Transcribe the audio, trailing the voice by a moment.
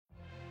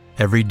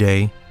Every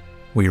day,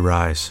 we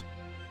rise,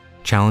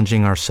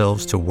 challenging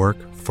ourselves to work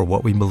for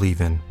what we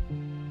believe in.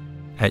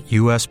 At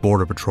U.S.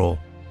 Border Patrol,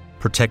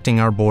 protecting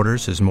our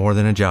borders is more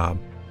than a job.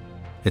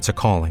 It's a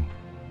calling.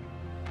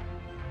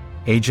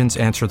 Agents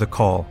answer the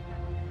call,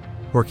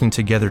 working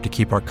together to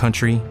keep our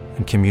country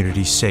and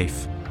communities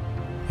safe.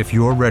 If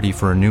you're ready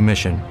for a new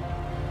mission,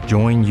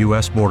 join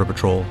U.S. Border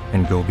Patrol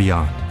and go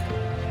beyond.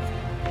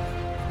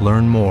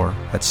 Learn more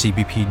at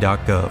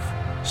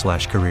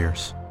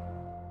cbp.gov/careers.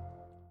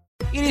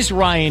 It is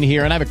Ryan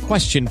here, and I have a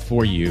question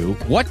for you.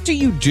 What do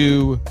you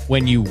do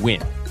when you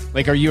win?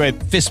 Like, are you a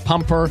fist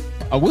pumper,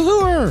 a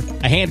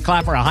woohooer, a hand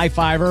clapper, a high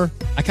fiver?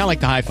 I kind of like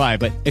the high five,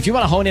 but if you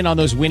want to hone in on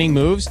those winning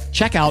moves,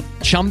 check out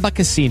Chumba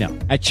Casino.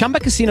 At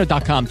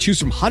ChumbaCasino.com, choose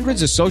from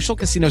hundreds of social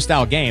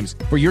casino-style games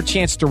for your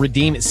chance to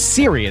redeem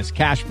serious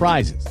cash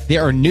prizes.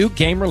 There are new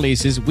game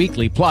releases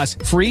weekly, plus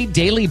free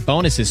daily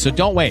bonuses. So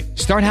don't wait.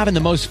 Start having the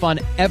most fun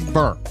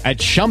ever at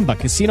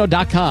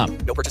ChumbaCasino.com.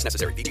 No purchase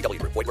necessary. VGW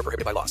Group. Void where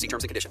prohibited by law. See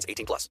terms and conditions.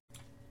 18+.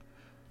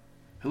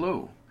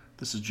 Hello,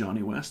 this is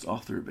Johnny West,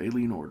 author of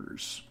Alien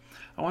Orders.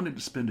 I wanted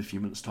to spend a few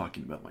minutes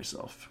talking about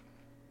myself.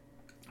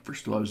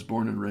 First of all, I was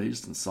born and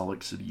raised in Salt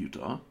Lake City,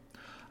 Utah.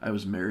 I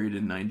was married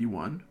in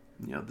 91.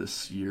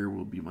 This year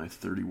will be my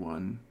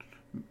 31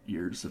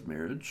 years of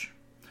marriage.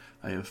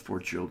 I have 4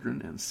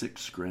 children and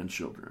 6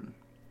 grandchildren.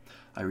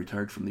 I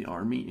retired from the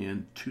Army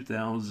in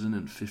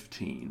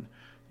 2015,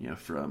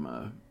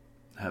 from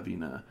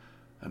having a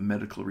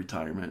medical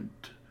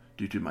retirement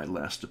due to my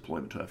last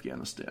deployment to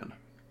Afghanistan.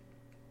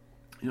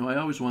 I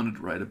always wanted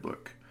to write a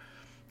book.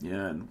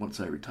 And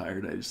once I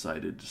retired, I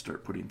decided to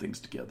start putting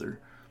things together,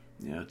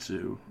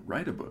 to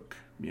write a book.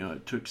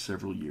 It took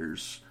several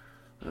years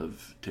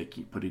of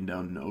putting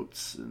down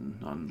notes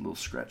and on little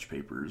scratch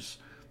papers,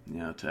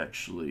 to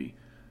actually,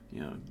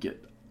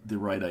 get the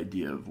right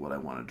idea of what I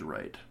wanted to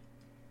write.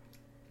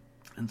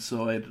 And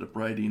so I ended up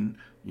writing,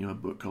 a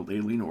book called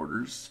Alien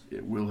Orders.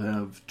 It will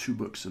have 2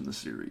 books in the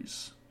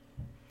series.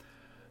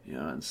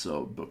 And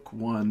so book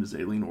 1 is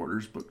Alien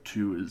Orders, book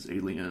 2 is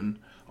Alien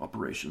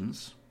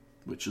Operations,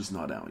 which is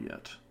not out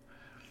yet.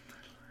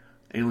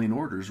 Alien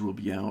Orders will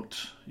be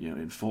out,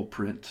 in full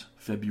print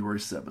February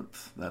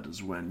 7th. That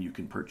is when you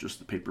can purchase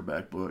the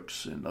paperback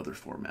books and other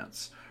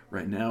formats.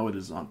 Right now it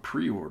is on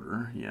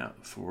pre-order,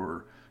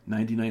 for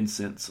 99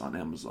 cents on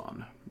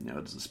Amazon.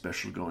 It is a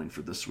special going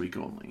for this week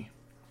only.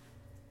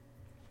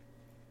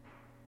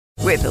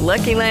 With the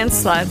Lucky Land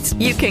Slots,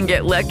 you can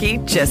get lucky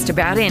just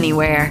about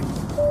anywhere.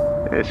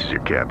 This is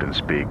your captain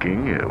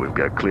speaking. We've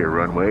got clear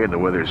runway and the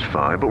weather's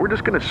fine, but we're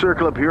just going to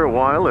circle up here a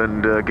while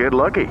and get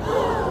lucky.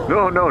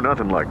 No,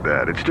 nothing like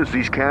that. It's just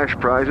these cash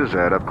prizes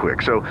add up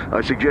quick. So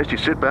I suggest you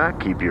sit back,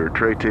 keep your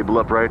tray table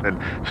upright, and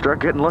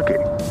start getting lucky.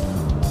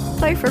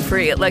 Play for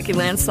free at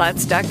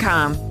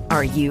LuckyLandSlots.com.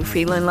 Are you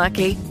feeling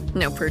lucky?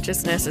 No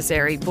purchase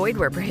necessary. Void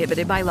where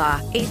prohibited by law.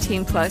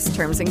 18+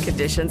 terms and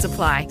conditions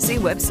apply. See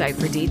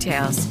website for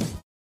details.